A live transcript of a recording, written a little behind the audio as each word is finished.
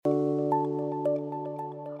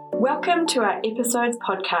Welcome to our Episodes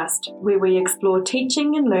podcast, where we explore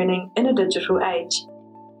teaching and learning in a digital age.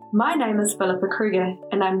 My name is Philippa Kruger,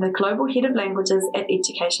 and I'm the Global Head of Languages at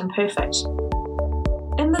Education Perfect.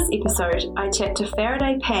 In this episode, I chat to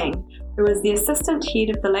Faraday Pang, who is the Assistant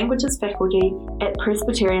Head of the Languages Faculty at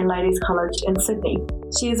Presbyterian Ladies College in Sydney.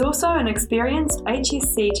 She is also an experienced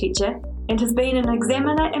HSC teacher and has been an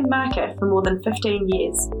examiner and marker for more than 15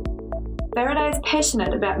 years. Faraday is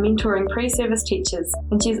passionate about mentoring pre-service teachers,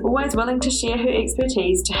 and she is always willing to share her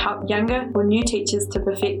expertise to help younger or new teachers to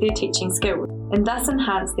perfect their teaching skills and thus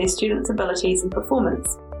enhance their students' abilities and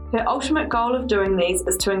performance. Her ultimate goal of doing these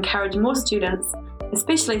is to encourage more students,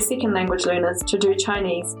 especially second language learners, to do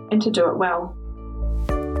Chinese and to do it well.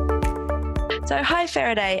 So hi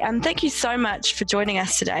Faraday, thank you so much for joining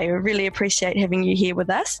us today. We really appreciate having you here with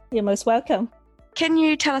us. You're most welcome. Can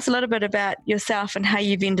you tell us a little bit about yourself and how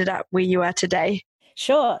you've ended up where you are today?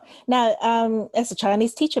 Sure. Now, as a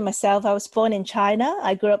Chinese teacher myself, I was born in China.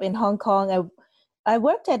 I grew up in Hong Kong. I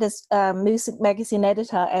worked as a music magazine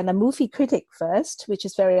editor and a movie critic first, which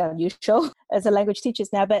is very unusual as a language teacher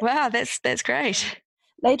now. But wow, that's great.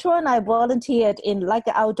 Later on, I volunteered in like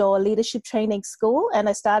an outdoor leadership training school, and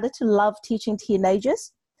I started to love teaching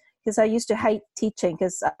teenagers, because I used to hate teaching,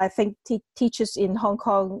 because I think teachers in Hong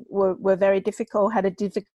Kong were very difficult, had a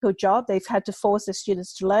difficult job. They've had to force the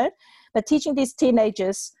students to learn. But teaching these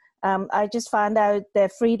teenagers, I just found out their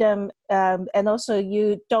freedom, and also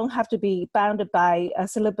you don't have to be bounded by a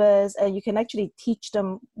syllabus, and you can actually teach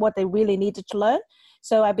them what they really needed to learn.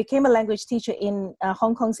 So I became a language teacher in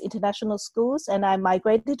Hong Kong's international schools, and I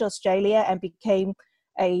migrated to Australia and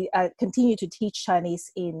continued to teach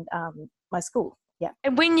Chinese in my school. Yeah.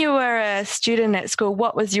 And when you were a student at school,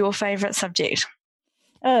 what was your favourite subject?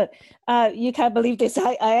 You can't believe this.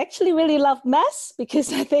 I actually really love maths,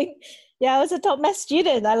 because I think, I was a top maths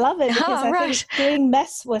student. I love it because I think doing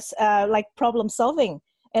maths was like problem solving.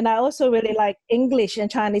 And I also really like English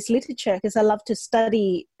and Chinese literature, because I love to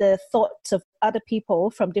study the thoughts of other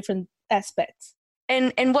people from different aspects.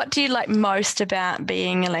 And what do you like most about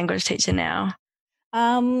being a language teacher now?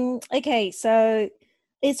 Okay, so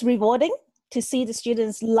it's rewarding to see the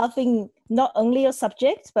students loving not only your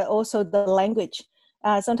subject, but also the language.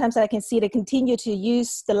 Sometimes I can see they continue to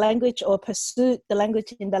use the language or pursue the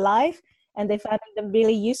language in their life, and they find them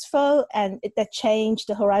really useful, and that changed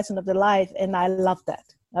the horizon of their life. And I love that.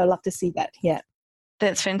 I love to see that. Yeah.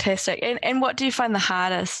 That's fantastic. And what do you find the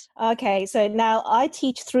hardest? Okay, so now I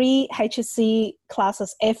teach 3 HSC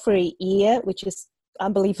classes every year, which is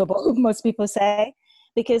unbelievable, most people say,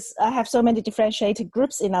 because I have so many differentiated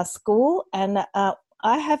groups in our school, and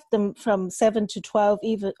I have them from 7 to 12,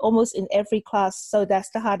 even almost in every class. So that's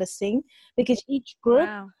the hardest thing, because each group,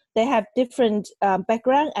 they have different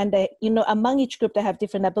background, and they, among each group, they have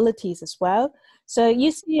different abilities as well. So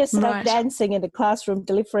you see yourself dancing in the classroom,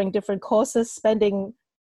 delivering different courses, spending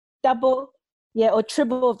double, or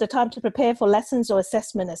triple of the time to prepare for lessons or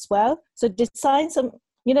assessment as well. So design some,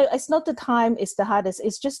 it's not the time is the hardest.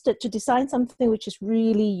 It's just to design something which is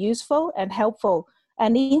really useful and helpful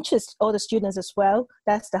and interest all the students as well.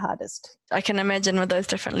 That's the hardest. I can imagine with those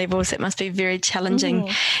different levels, it must be very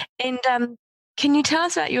challenging. And can you tell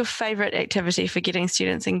us about your favourite activity for getting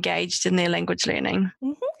students engaged in their language learning?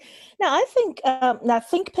 Now, I think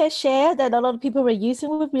Think Pair Share that a lot of people were using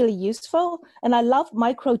was really useful. And I love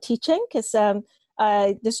micro teaching, because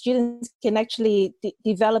the students can actually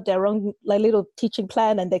develop their own little teaching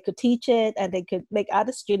plan, and they could teach it, and they could make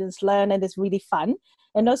other students learn, and it's really fun.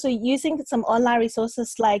 And also using some online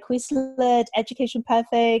resources like Quizlet, Education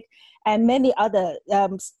Perfect, and many other.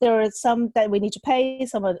 There are some that we need to pay,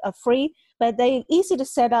 some are free, but they're easy to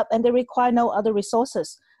set up, and they require no other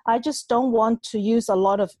resources. I just don't want to use a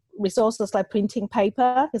lot of resources like printing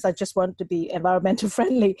paper, because I just want to be environmental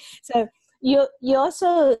friendly. So you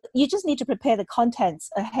just need to prepare the contents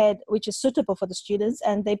ahead, which is suitable for the students,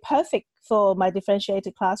 and they're perfect for my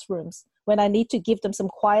differentiated classrooms when I need to give them some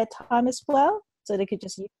quiet time as well, so they could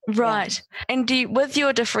just use it. Right. And with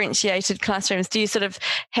your differentiated classrooms, do you sort of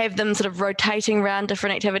have them sort of rotating around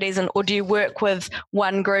different activities, or do you work with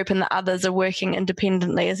one group and the others are working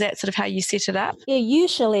independently? Is that sort of how you set it up? Yeah,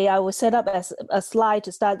 usually I will set up as a slide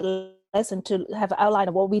to start the lesson, to have an outline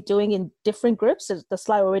of what we're doing in different groups. So the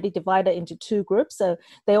slide already divided into 2 groups, so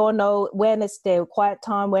they all know when is their quiet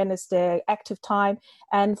time, when is their active time.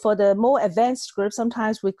 And for the more advanced groups,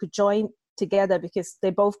 sometimes we could join together, because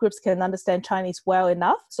both groups can understand Chinese well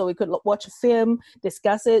enough, so we could watch a film,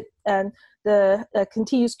 discuss it, and the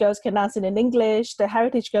continuous girls can answer in English, the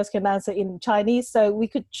heritage girls can answer in Chinese. So we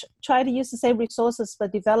could try to use the same resources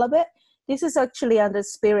but develop it. This is actually under the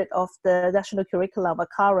spirit of the national curriculum,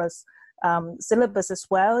 ACARA's syllabus as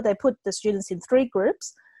well. They put the students in 3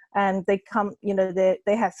 groups, and they come, they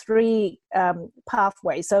have 3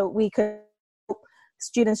 pathways. So we could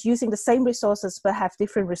students using the same resources but have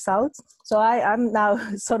different results. So I'm now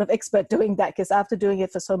sort of expert doing that, because after doing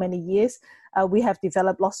it for so many years, we have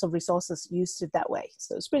developed lots of resources used it that way.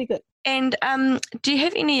 So it's pretty good. And do you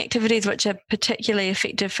have any activities which are particularly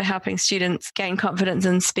effective for helping students gain confidence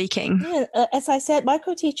in speaking? Yeah, as I said,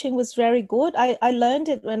 micro-teaching was very good. I learned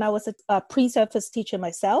it when I was a pre-surface teacher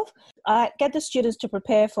myself. I get the students to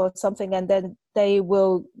prepare for something, and then they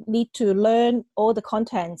will need to learn all the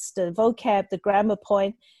contents, the vocab, the grammar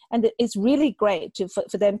point, and it's really great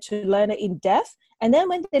for them to learn it in depth. And then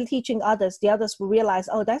when they're teaching others, the others will realize,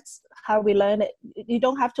 oh, that's how we learn it. You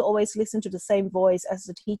don't have to always listen to the same voice as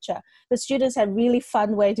the teacher. The students have really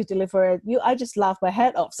fun way to deliver it. I just laugh my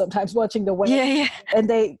head off sometimes watching the way. Yeah. And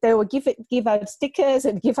they will give out stickers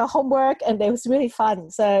and give out homework, and it was really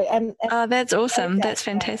fun. So and oh, that's awesome. That's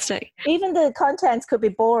fantastic. Even the contents could be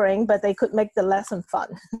boring, but they could make the lesson fun.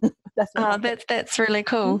 That's really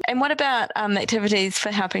cool. And what about activities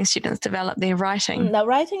for helping students develop their writing? Now,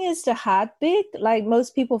 writing is the hard bit. Like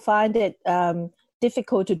most people find it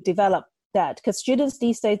difficult to develop that, because students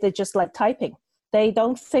these days, they just like typing. They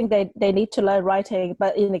don't think they need to learn writing,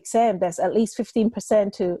 but in exam, there's at least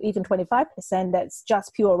 15% to even 25% that's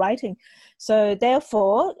just pure writing. So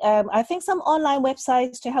therefore, I think some online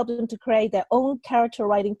websites to help them to create their own character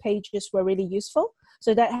writing pages were really useful.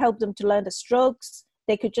 So that helped them to learn the strokes.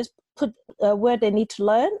 They could just put a word they need to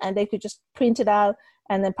learn, and they could just print it out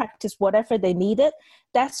and then practice whatever they needed.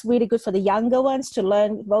 That's really good for the younger ones to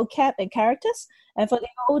learn vocab and characters. And for the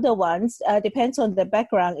older ones, depends on their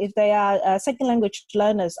background. If they are second language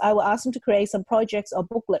learners, I will ask them to create some projects or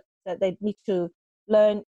booklets that they need to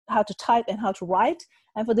learn how to type and how to write.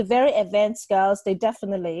 And for the very advanced girls, they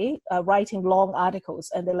definitely are writing long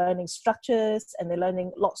articles, and they're learning structures, and they're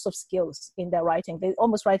learning lots of skills in their writing. They're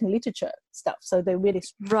almost writing literature stuff. So they're really...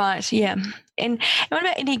 Right, yeah. And what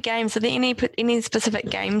about any games? Are there any specific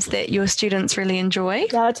games that your students really enjoy?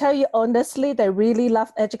 Now, I'll tell you honestly, they really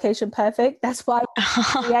love Education Perfect. That's why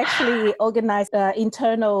we actually organize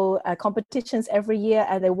internal competitions every year,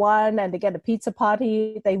 and they won, and they get a pizza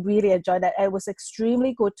party. They really enjoy that. It was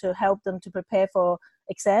extremely good to help them to prepare for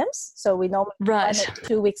exams. So we normally run it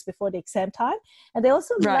 2 weeks before the exam time. And they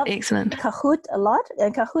also love Kahoot a lot.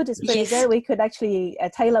 And Kahoot is pretty good. We could actually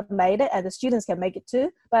tailor-made it, and the students can make it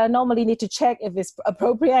too. But I normally need to check if it's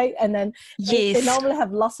appropriate. And then they normally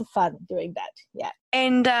have lots of fun doing that. Yeah.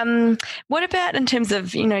 And what about in terms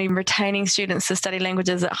of, retaining students to study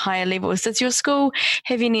languages at higher levels? Does your school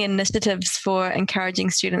have any initiatives for encouraging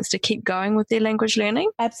students to keep going with their language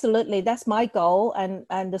learning? Absolutely. That's my goal,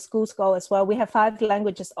 and the school's goal as well. We have 5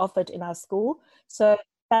 languages offered in our school. So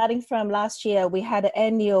starting from last year, we had an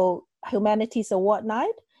annual Humanities Award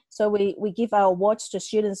night. So we give our awards to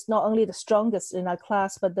students, not only the strongest in our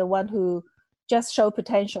class, but the one who just show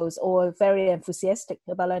potentials or very enthusiastic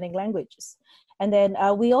about learning languages. And then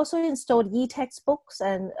we also installed e-textbooks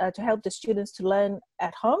and to help the students to learn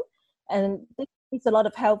at home. And this needs a lot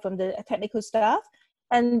of help from the technical staff.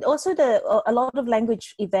 And also a lot of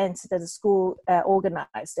language events that the school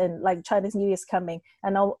organized, and like Chinese New Year's coming.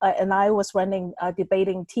 And I was running a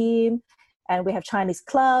debating team, and we have Chinese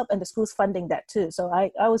club, and the school's funding that too. So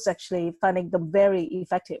I was actually finding them very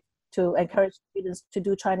effective to encourage students to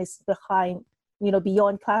do Chinese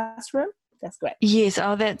beyond classroom. That's great. Yes,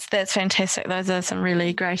 that's fantastic. Those are some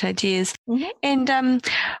really great ideas. Mm-hmm. And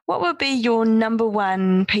what would be your number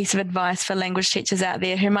one piece of advice for language teachers out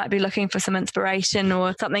there who might be looking for some inspiration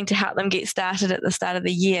or something to help them get started at the start of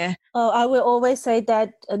the year? Oh, I will always say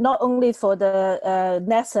that not only for the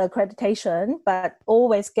NASA accreditation, but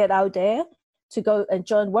always get out there to go and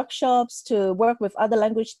join workshops, to work with other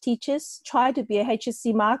language teachers, try to be a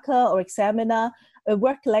HSC marker or examiner,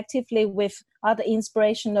 work collectively with other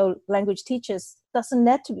inspirational language teachers. Doesn't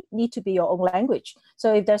need to be your own language.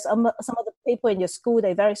 So if there's some other people in your school,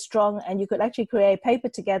 they're very strong, and you could actually create a paper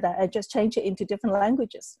together and just change it into different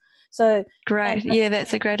languages. So great. Yeah,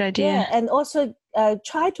 that's a great idea. Yeah, and also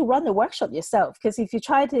try to run a workshop yourself, because if you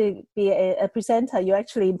try to be a presenter, you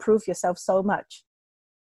actually improve yourself so much.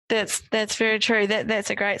 That's very true. That's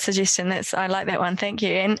a great suggestion. I like that one. Thank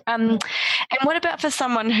you. And what about for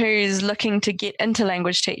someone who's looking to get into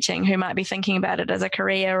language teaching, who might be thinking about it as a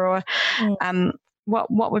career, or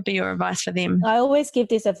what would be your advice for them? I always give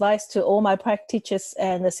this advice to all my prac teachers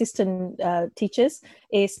and assistant teachers,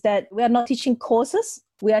 is that we are not teaching courses.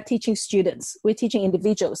 We are teaching students. We're teaching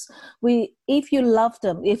individuals. If you love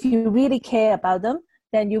them, if you really care about them,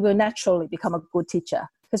 then you will naturally become a good teacher,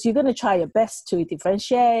 because you're going to try your best to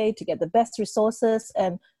differentiate, to get the best resources.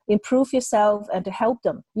 And improve yourself and to help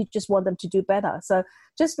them. You just want them to do better. So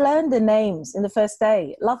just learn the names in the first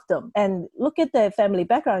day, love them, and look at their family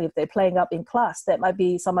background. If they're playing up in class, that might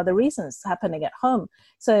be some other reasons happening at home.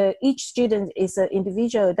 So each student is an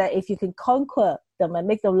individual that if you can conquer them and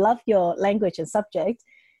make them love your language and subject,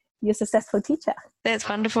 you're a successful teacher. That's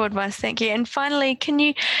wonderful advice. Thank you. And finally, can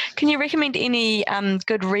you recommend any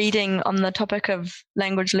good reading on the topic of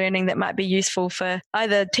language learning that might be useful for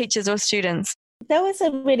either teachers or students? There was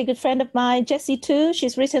a really good friend of mine, Jessie Tu.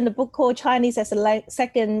 She's written a book called Chinese as a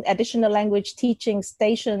Second Additional Language Teaching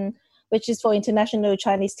Station, which is for international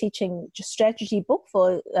Chinese teaching strategy book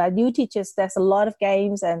for new teachers. There's a lot of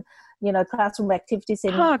games and classroom activities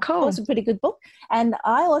in. Oh, cool. It's a pretty good book. And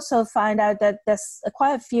I also find out that there's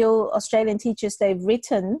quite a few Australian teachers, they've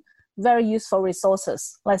written very useful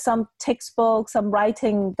resources, like some textbooks, some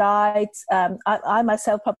writing guides. I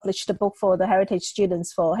myself published a book for the heritage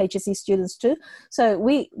students, for HSC students too. So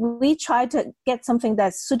we try to get something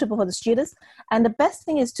that's suitable for the students. And the best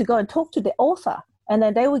thing is to go and talk to the author, and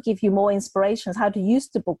then they will give you more inspirations how to use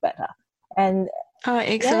the book better. And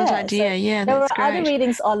excellent idea. So yeah, there that's are great. other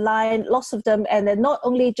readings online, lots of them, and they're not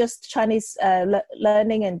only just Chinese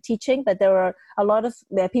learning and teaching, but there are a lot of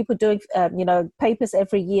people doing papers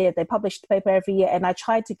every year. They publish the paper every year, and I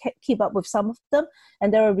try to keep up with some of them,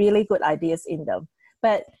 and there are really good ideas in them.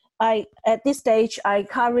 But at this stage, I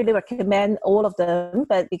can't really recommend all of them,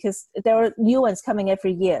 but because there are new ones coming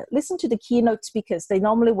every year. Listen to the keynote speakers. They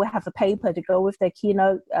normally will have a paper to go with their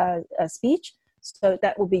keynote speech, so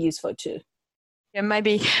that will be useful too. Yeah,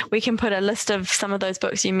 maybe we can put a list of some of those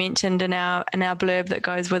books you mentioned in our blurb that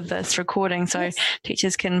goes with this recording, so yes,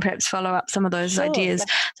 teachers can perhaps follow up some of those ideas.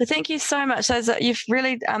 So thank you so much. You've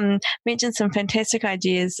really mentioned some fantastic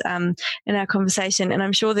ideas in our conversation, and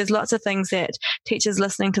I'm sure there's lots of things that teachers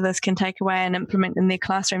listening to this can take away and implement in their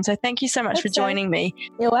classroom. So thank you so much for joining me.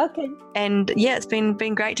 You're welcome. And yeah, it's been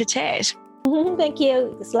great to chat. Thank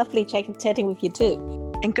you. It's lovely chatting with you too.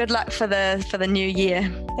 And good luck for the new year.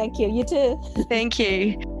 Thank you. You too. Thank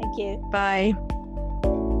you. Thank you. Bye.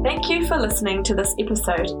 Thank you for listening to this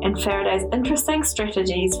episode and Faraday's interesting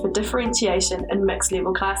strategies for differentiation in mixed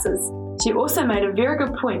level classes. She also made a very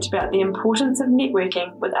good point about the importance of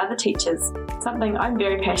networking with other teachers, something I'm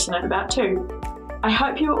very passionate about too. I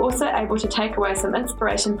hope you were also able to take away some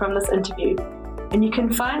inspiration from this interview, and you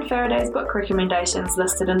can find Faraday's book recommendations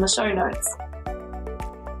listed in the show notes.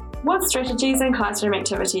 What strategies and classroom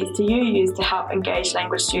activities do you use to help engage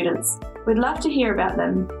language students? We'd love to hear about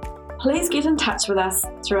them. Please get in touch with us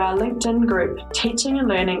through our LinkedIn group, Teaching and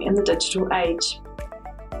Learning in the Digital Age.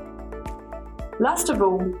 Last of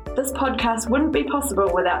all, this podcast wouldn't be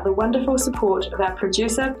possible without the wonderful support of our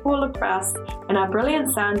producer, Paula Prowse, and our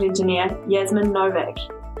brilliant sound engineer, Yasmin Novak.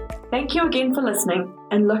 Thank you again for listening,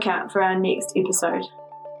 and look out for our next episode.